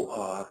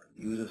 OR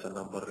uses a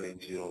number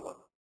range 0, 1.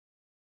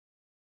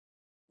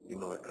 You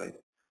know it, right?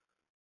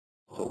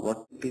 So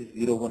what is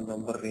 0, 1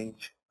 number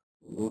range?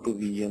 Go to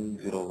VM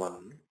 0,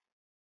 1.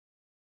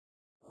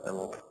 I'm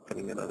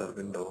opening another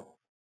window.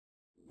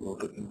 Go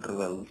to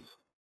intervals.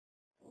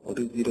 What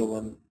is 0,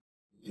 1?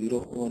 0,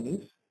 1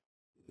 is?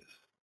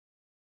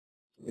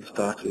 It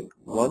starts with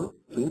 1,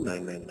 2, 9,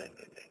 9, 9, 9,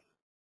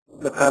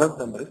 9. The current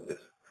number is this.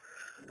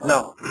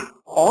 Now,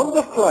 on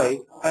the fly,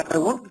 I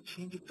want to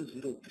change it to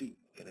 0, 3.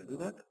 Can I do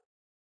that?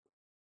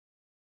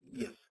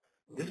 Yes.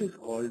 This is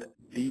called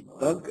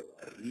debug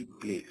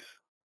replace.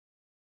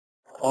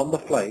 On the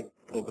fly,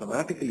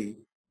 programmatically,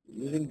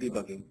 using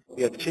debugging,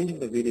 we are changing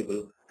the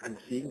variable and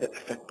seeing the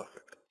effect of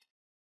it.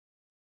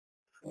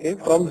 Okay,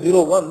 from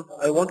 0, 1,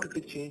 I wanted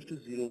to change to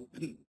 0,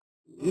 3.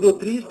 0,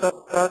 3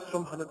 starts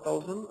from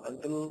 100,000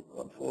 until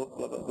 14,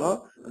 blah, blah,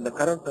 blah, and the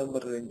current number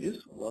range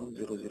is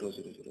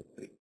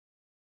 100003.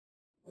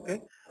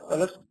 Okay, now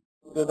let's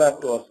go back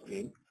to our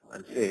screen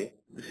and say,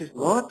 this is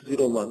not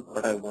 0, 1,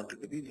 but I want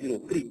it to be 0,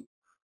 3.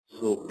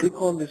 So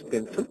click on this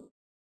pencil,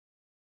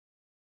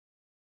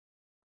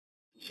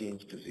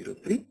 change to 0,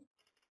 3.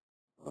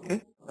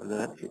 Okay, and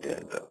then hit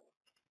enter.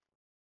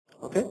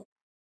 Okay.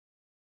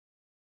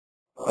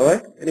 All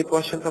right. Any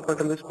questions up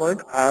until this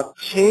point? I have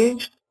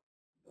changed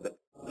the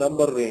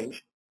number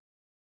range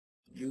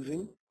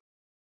using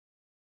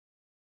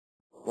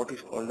what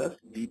is called as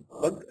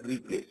debug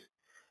replace.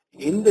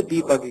 In the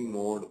debugging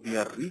mode, we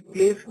are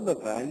replacing the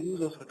values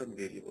of certain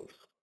variables.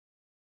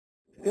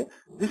 Okay.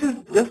 This is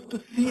just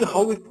to see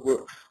how it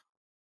works.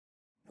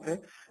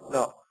 Okay.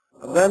 Now,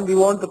 and then we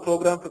want the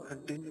program to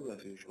continue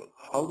as usual.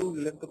 How do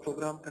we let the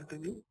program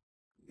continue?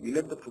 We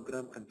let the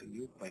program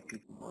continue by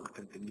clicking on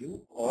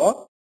continue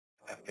or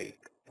F8.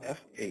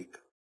 F8.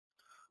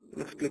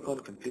 Let's click on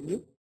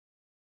continue.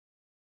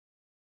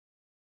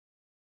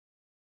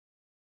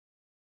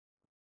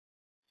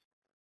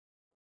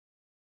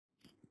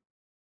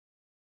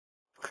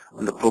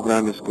 And the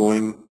program is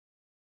going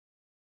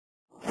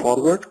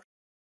forward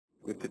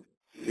with it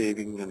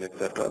saving and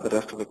etc. The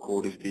rest of the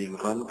code is being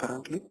run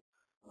currently,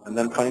 and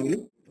then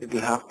finally it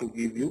will have to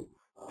give you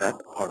that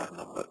order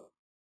number.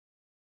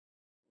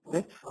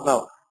 Okay.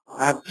 Now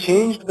I have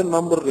changed the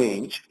number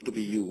range to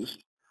be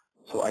used,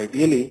 so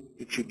ideally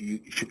it should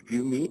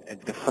give me a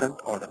different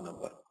order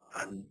number,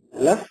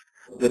 unless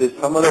there is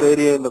some other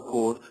area in the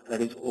code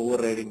that is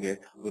overriding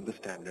it with the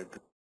standard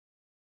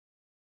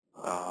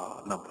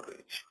number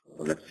range.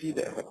 So let's see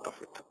the effect of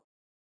it.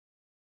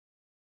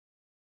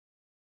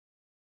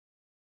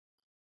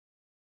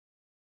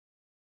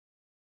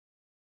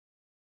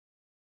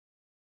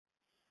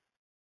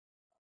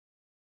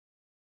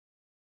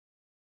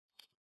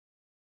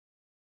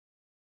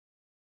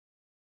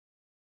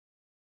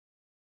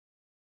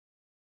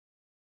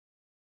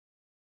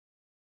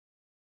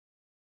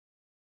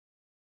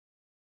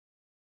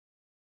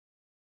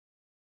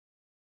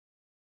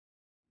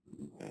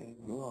 Okay,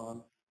 go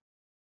on.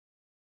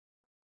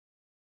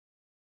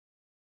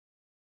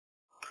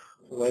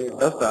 So while it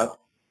does that,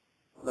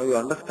 now you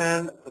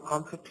understand the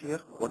concept here.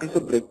 What is a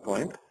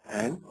breakpoint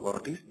and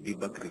what is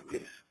debug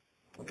replace?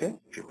 Okay,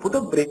 if you put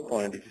a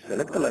breakpoint, if you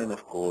select a line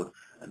of code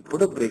and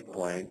put a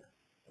breakpoint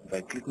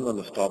by clicking on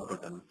the stop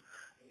button,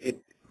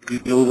 it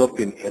goes up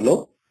in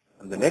yellow.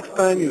 And the next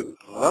time you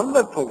run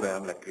that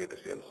program, like create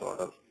a sales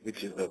order,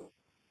 which is the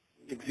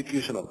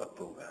execution of that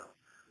program,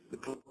 the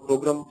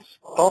program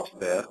stops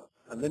there,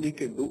 and then you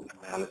can do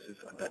analysis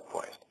at that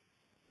point.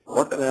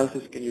 What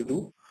analysis can you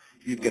do?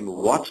 You can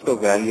watch the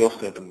value of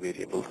certain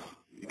variables.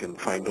 You can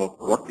find out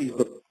what is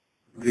the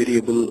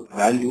variable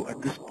value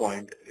at this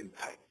point in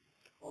time.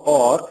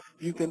 Or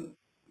you can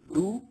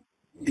do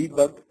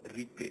debug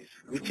replace,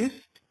 which is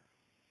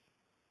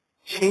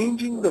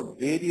changing the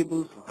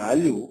variable's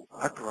value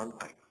at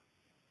runtime.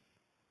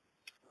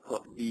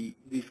 So the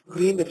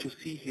screen that you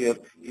see here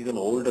is an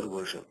older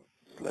version.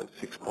 It's like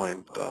 6.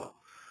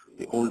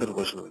 The older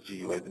version of the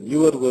GUI. The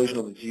newer version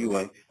of the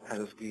GUI has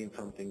a screen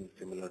something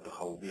similar to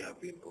how we have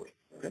been going.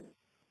 Okay?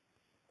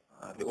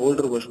 The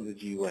older version of the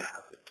GUI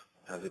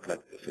has it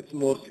like this. It's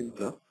more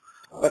simpler,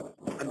 but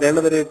at the end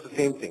of the day, it's the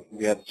same thing.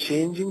 We are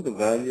changing the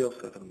value of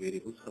certain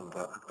variables from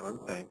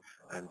runtime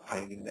and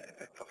finding the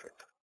effect of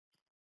it.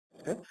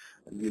 Okay?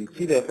 And we'll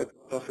see the effect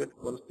of it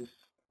once this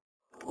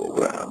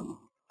program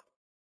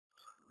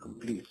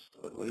completes.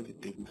 But why is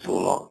it taking so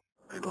long?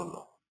 I don't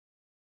know.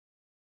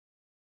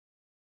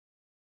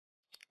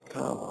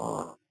 Come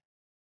on.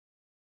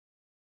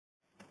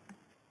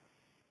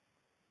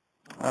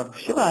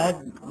 Shiva, I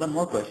had one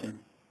more question.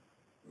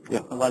 Yeah.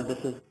 While this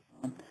is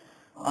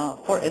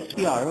for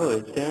SPRO,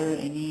 is there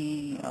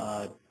any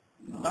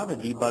not a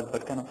debug,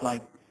 but kind of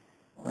like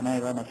when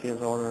I run a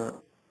sales order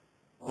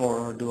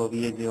or do a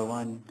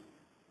VA01,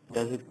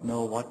 does it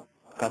know what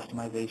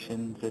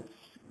customizations it's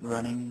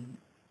running,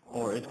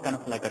 or it's kind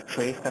of like a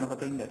trace kind of a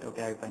thing that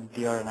okay, I went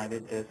here and I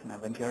did this, and I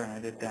went here and I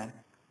did that.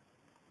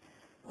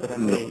 So that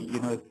way, you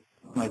know,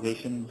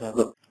 customizations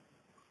are.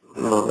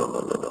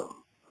 No.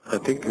 I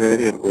think where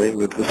you're going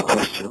with this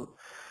question,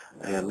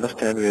 I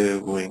understand where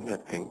you're going, I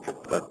think,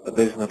 but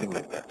there is nothing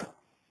like that.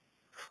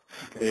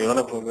 Okay. You run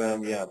a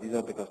program, yeah, these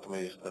are the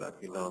customizations that have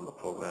been done on the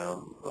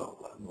program.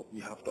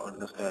 You have to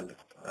understand it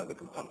as a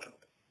consultant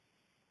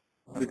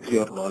with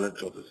your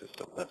knowledge of the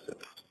system. That's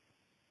it.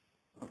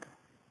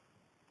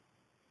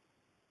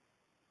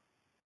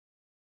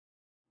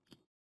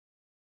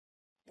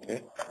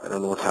 Okay. I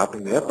don't know what's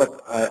happening there,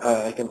 but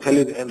I can tell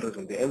you the end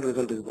result. The end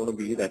result is going to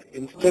be that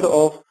instead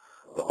of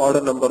the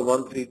order number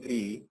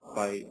 133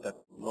 by that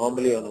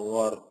normally an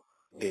OR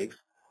takes,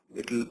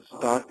 it will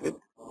start with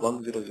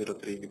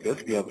 1003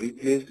 because we have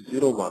replaced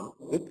 01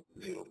 with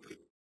 03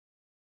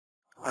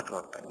 at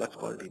runtime. That's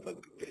called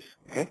debug replace.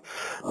 Okay.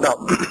 Now,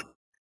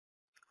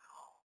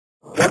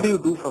 what do you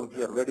do from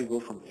here? Where do you go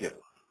from here?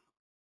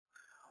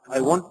 I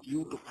want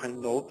you to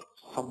find out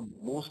some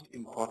most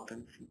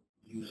important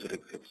user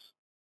exits.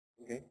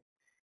 Okay.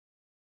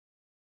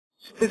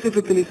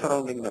 Specifically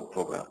surrounding that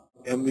program.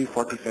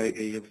 MV45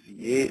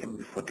 AFZA,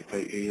 MV45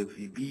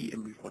 AFZB,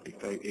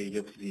 MV45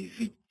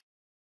 AFZZ.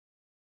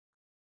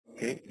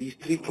 Okay, these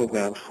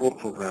 4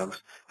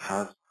 programs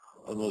have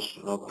almost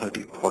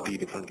 30, 40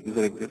 different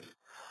user exits.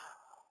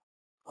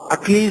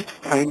 At least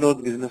find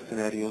out business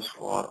scenarios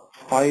for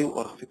 5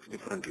 or 6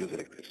 different user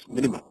exits,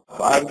 minimum.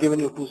 So I've given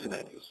you 2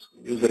 scenarios,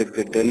 user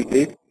exit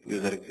delegate,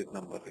 user exit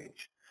number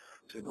range.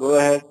 So go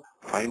ahead,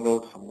 find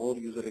out some more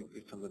user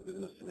exits on the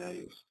business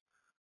scenarios.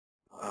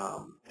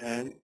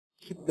 And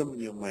keep them in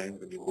your mind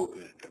when you go to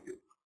an interview.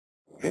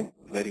 Okay,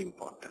 very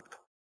important.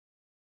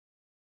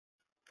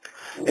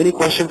 Any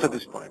questions at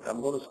this point?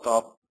 I'm going to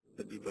stop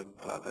the debugging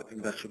class. I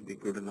think that should be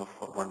good enough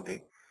for one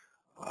day.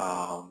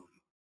 I'm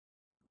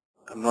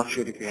not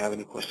sure if you have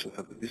any questions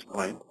at this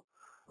point,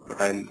 but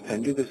I'll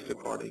send you this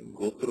recording,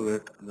 go through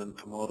it, and then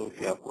tomorrow if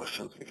you have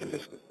questions, we can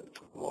discuss it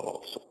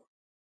tomorrow also.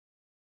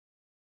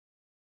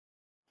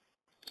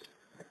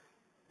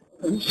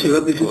 Shiva,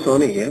 this is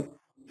Sony here.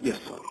 Yes,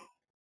 Sony.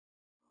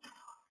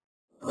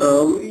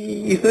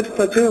 Is that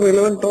such a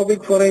relevant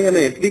topic for an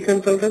SD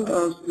consultant,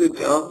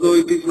 although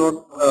it is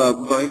not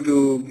going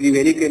to give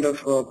any kind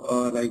of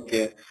like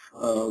a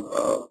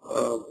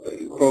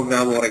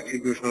program or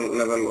executional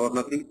level or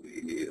nothing?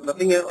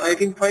 Nothing. I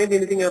didn't find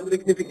anything as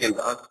significant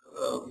as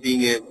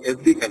being a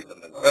SD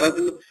consultant. Whereas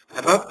in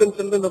ABAP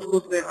consultant, of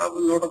course, they have a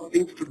lot of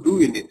things to do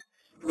in it.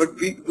 But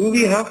do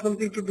we have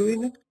something to do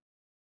in it?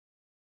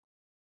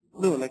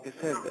 No, like I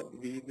said,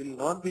 we will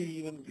not be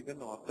even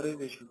given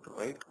authorization to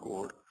write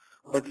code,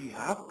 but you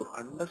have to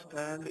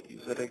understand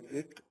user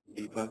exit,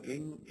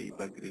 debugging,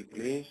 debug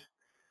replace,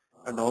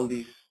 and all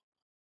these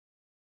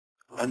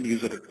and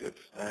user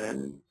exits.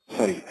 And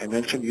sorry, I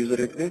mentioned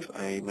user exits,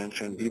 I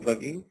mentioned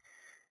debugging.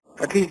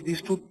 At least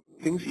these two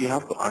things you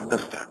have to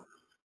understand.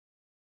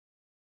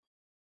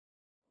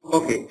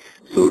 Okay,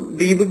 so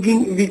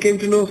debugging, we came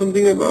to know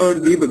something about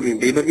debugging.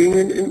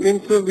 Debugging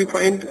means we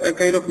find a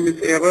kind of miss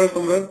error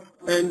somewhere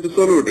and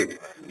solve it.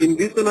 In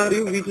this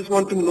scenario, we just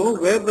want to know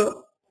where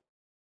the,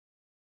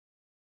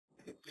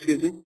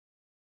 excuse me,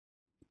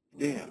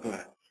 Yeah, go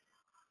ahead.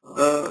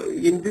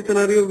 in this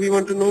scenario, we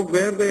want to know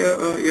where the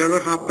error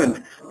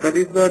happened. That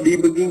is the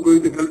debugging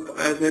going to help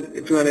as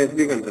to an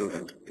SD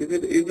consultant.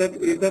 Is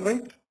that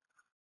right?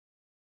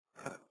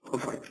 Oh,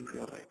 I think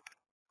you're right.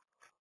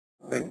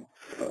 Right.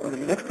 The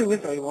next thing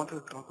is I wanted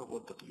to talk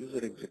about the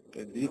user exit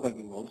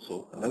debugging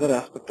also. Another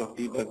aspect of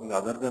debugging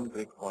other than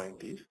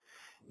breakpoint is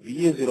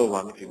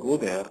VA01. If you go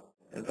there,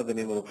 enter the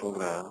name of the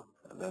program,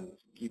 and then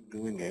keep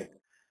doing it.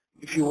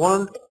 If you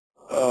want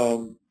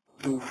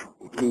to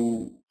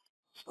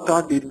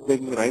start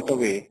debugging right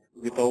away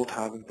without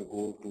having to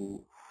go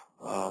to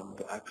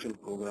the actual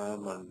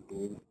program and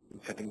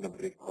setting the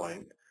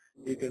breakpoint,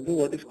 you can do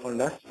what is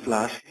called as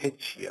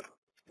 /h here.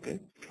 Okay,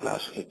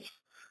 /h.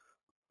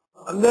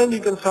 And then you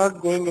can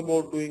start going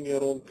about doing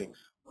your own things.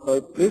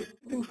 By this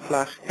thing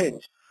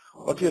 /h,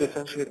 what you're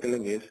essentially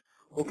telling is,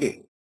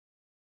 okay,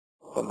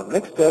 for the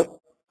next step,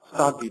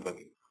 start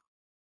debugging.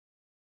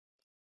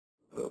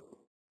 So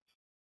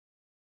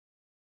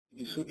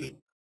you should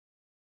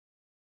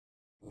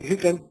you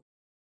can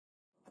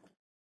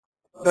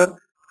then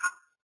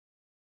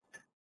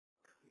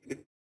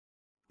it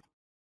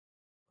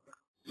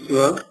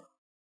Sure.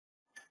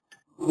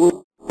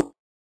 goes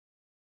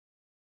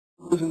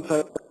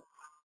inside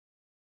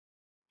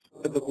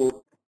the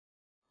code.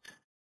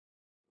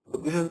 So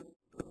this is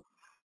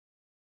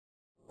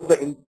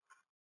the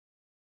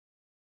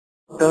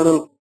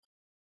internal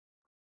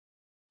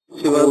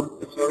Shiva,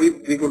 sorry,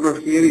 we could not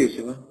hear you,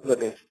 Shiva.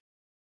 that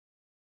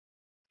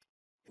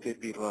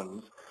SAP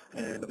runs,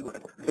 and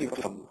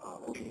some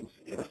routines,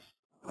 yes,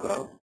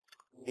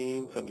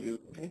 names and you,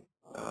 okay,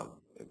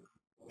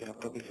 you have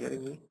trouble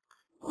hearing me?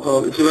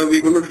 Shiva,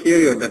 we could not hear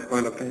you at that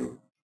point of time.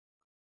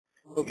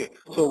 Okay,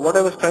 so what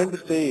I was trying to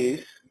say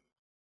is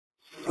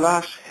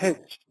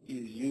 /h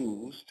is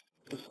used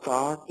to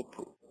start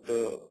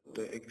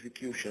the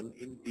execution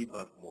in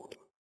debug mode.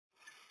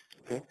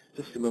 Okay,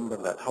 just remember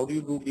that. How do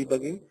you do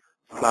debugging?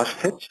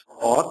 /h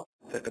or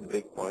set a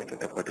breakpoint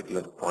at a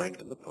particular point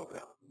in the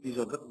program. These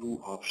are the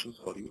two options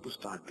for you to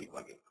start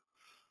debugging.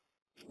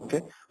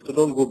 Okay, so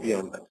don't go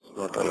beyond that. It's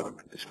not relevant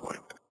at this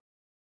point.